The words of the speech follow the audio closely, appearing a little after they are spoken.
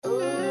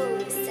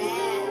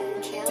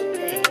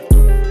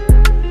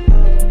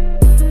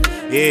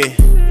Yeah.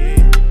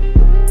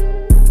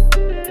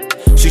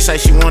 She say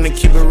she wanna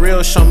keep it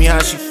real, show me how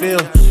she feel.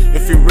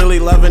 If you really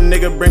love a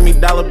nigga, bring me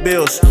dollar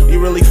bills. You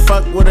really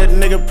fuck with a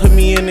nigga, put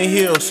me in the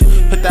heels.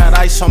 Put that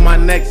ice on my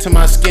neck till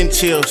my skin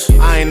chills.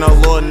 I ain't no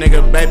little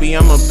nigga, baby,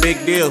 I'm a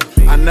big deal.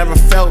 I never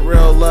felt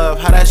real love,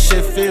 how that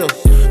shit feel?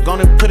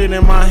 Gonna put it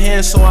in my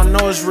hand so I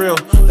know it's real.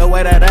 The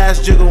way that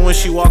ass jiggle when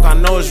she walk, I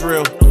know it's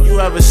real.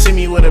 You ever see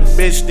me with a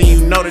bitch, then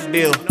you know the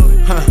deal.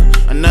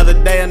 Another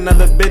day,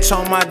 another bitch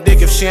on my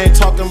dick. If she ain't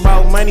talking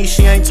about money,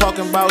 she ain't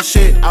talking about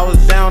shit. I was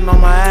down on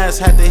my ass,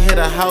 had to hit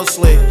a house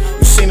lick.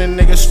 You seen a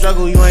nigga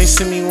struggle, you ain't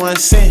seen me 1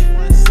 cent.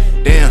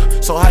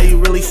 Damn, so how you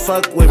really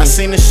fuck with me? I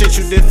seen the shit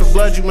you did for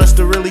blood, you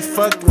musta really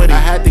fucked with it. I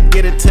had to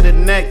get it to the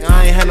neck,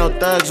 I ain't had no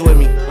thugs with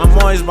me. I'm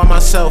always by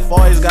myself,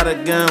 always got a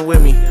gun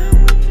with me.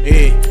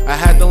 Yeah, I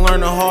had to learn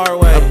the hard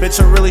way. A bitch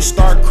will really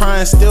start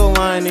crying, still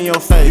lying in your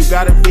face. You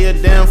gotta be a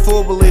damn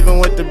fool believing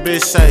what the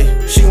bitch say.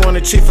 She wanna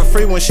cheat for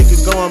free when she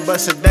could go and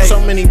bust a date. So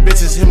many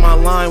bitches hit my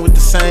line with the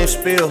same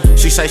spiel.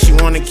 She say she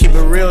wanna keep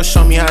it real,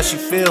 show me how she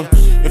feel.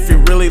 If you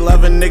really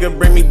love a nigga,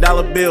 bring me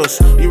dollar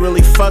bills. You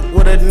really fuck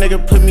with a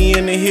nigga, put me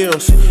in the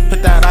heels.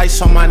 Put that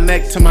ice on my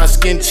neck till my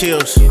skin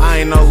chills. I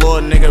ain't no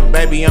little nigga,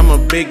 baby, I'm a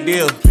big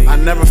deal. I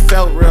never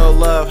felt real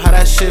love, how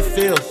that shit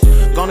feel?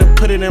 Gonna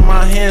put it in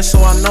my hand so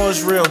I know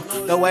it's real.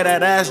 The way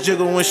that ass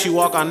jiggle when she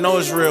walk, I know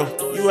it's real.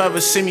 You ever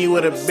see me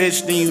with a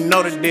bitch, then you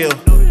know the deal.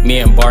 Me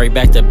and Bari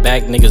back to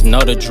back, niggas know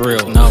the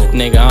drill. No,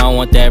 nigga, I don't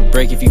want that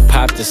break if you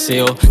pop the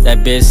seal. That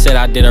bitch said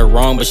I did her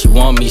wrong, but she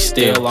want me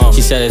still.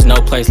 She said there's no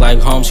place like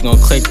home, she gon'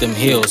 click them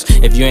heels.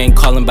 If you ain't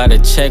calling by the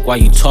check, why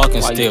you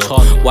talking still?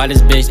 Why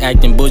this bitch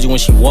acting bougie when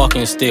she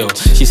walking still?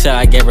 She said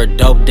I gave her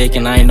dope dick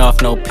and I ain't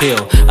off no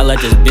pill. I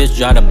let this bitch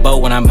drive the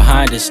boat when I'm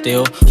behind it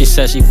still. She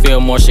said she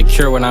feel more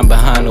secure when I'm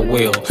behind the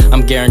wheel.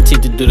 I'm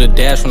guaranteed to do the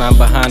dash when I'm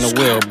behind the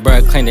wheel.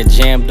 Bruh, claim it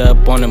jammed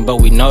up on him, but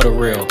we know the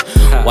real.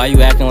 Why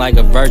you acting like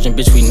a virgin,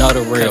 bitch, we know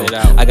the real.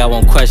 I got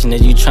one question,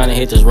 is you tryna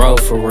hit this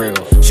road for real?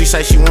 She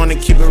say she wanna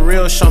keep it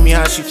real, show me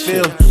how she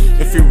feel.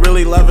 If you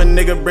really love a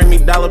nigga, bring me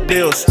dollar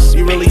bills.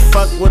 You really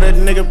fuck with a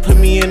nigga, put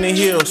me in the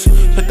heels.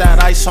 Put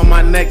that ice on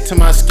my neck till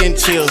my skin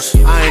chills.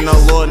 I ain't no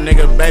little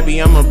nigga, baby,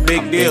 I'm a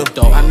big deal.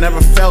 I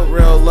never felt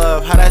real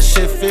love, how that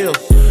shit feel?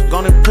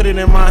 Gonna put it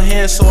in my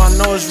hand so I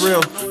know it's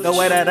real. The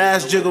way that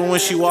ass jiggle when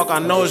she walk, I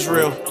know it's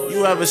real.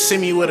 You ever see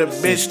me with a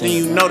bitch, then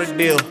you know the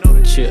deal.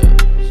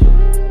 Chill.